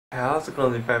How's it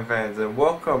going, fans, and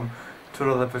welcome to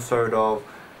another episode of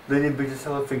Lyndan Business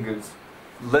Seller Fingers.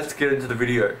 Let's get into the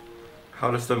video.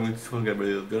 How disturbing is this one going to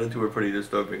be? The other two are pretty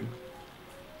disturbing.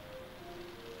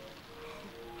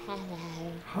 Hello.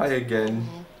 Hi again.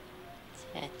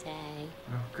 Hello. Today,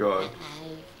 Oh God.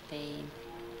 I've been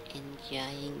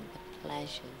enjoying the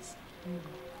pleasures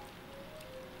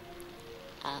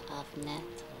of nettles.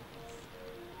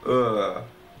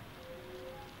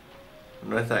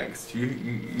 No thanks. You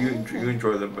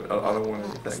enjoy them, but I don't want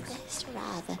any What's thanks. this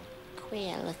rather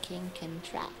queer-looking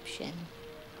contraption?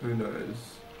 Who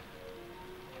knows?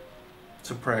 It's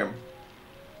a pram.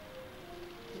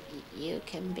 You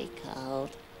can be called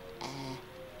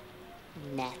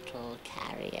a nettle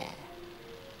carrier.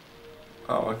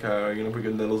 Oh, okay. Are you gonna put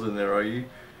your nettles in there? Are you?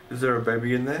 Is there a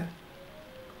baby in there?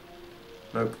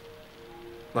 Nope.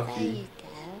 There Lucky. you go.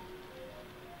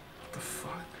 What the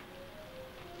fuck?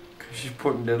 She's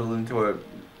putting nettle into a,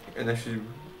 and then she's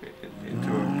into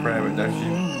a pram, and now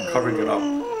she's covering it up.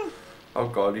 Oh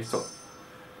God, he's not.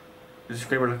 Is he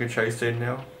screaming like a chase scene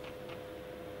now?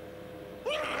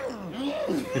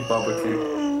 He's barbecue.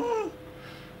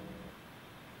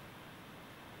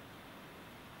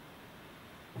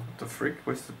 What the freak?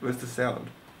 Where's the sound?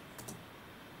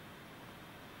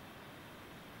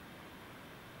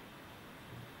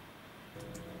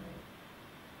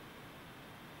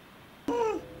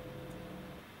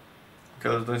 Okay,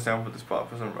 there's no sound for this part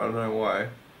for some, I don't know why.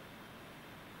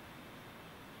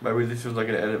 Maybe this was like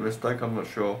an edit mistake, I'm not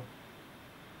sure.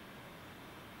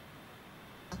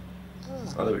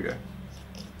 Oh, there we go. It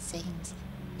seems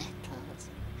nettles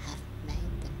have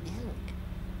made the milk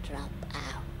drop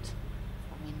out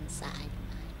from inside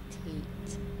my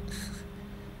teat.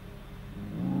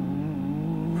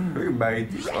 Who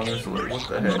made this, honestly? What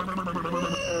the heck?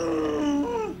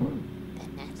 The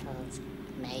nettles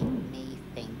made me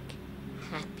think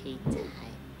happy times.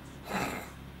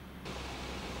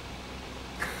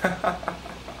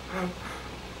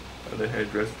 And the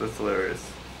hairdress, that's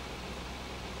hilarious.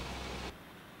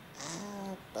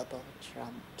 Ah, bubble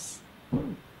trumps.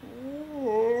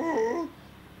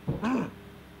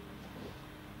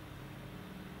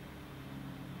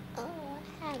 Oh,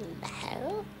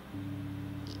 hello.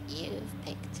 You've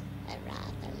picked a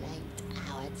rather late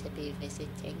hour to be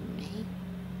visiting me.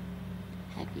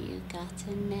 Have you got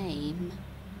a name?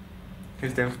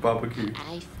 His name's Barbecue.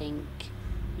 I think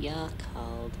you're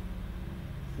called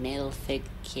Milford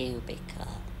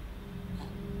Cubicle.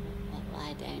 Well,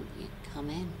 why don't you come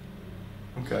in?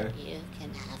 Okay. You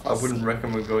can have I wouldn't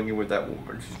recommend going in with that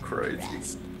woman, she's and crazy.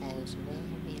 rest those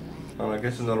weary legs. Oh, I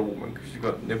guess it's not a woman because she's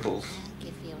got nipples. I'll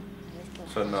give you a little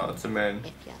So no, hand it's a man.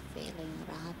 if you're feeling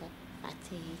rather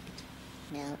fatigued.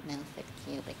 Milford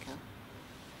Cubicle.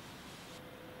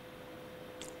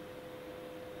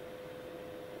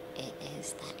 It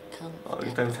is that comfortable. Oh,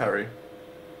 his name's Harry.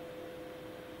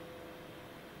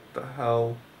 The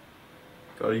hell?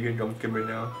 God, are you gonna jump scare me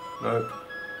now? Nope.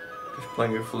 Just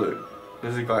playing a flute.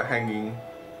 There's a guy hanging,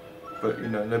 but you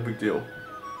know, no big deal.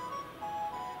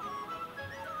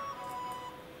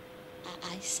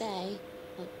 I say,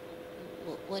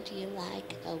 would you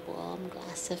like a warm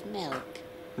glass of milk?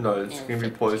 No, it's gonna be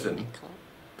Milford poison. Cubicle.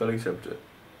 Don't accept it.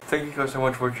 Thank you guys so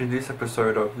much for watching this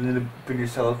episode of Lyndan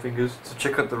Business Seller Fingers. To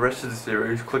check out the rest of the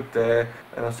series, click there,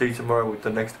 and I'll see you tomorrow with the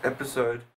next episode.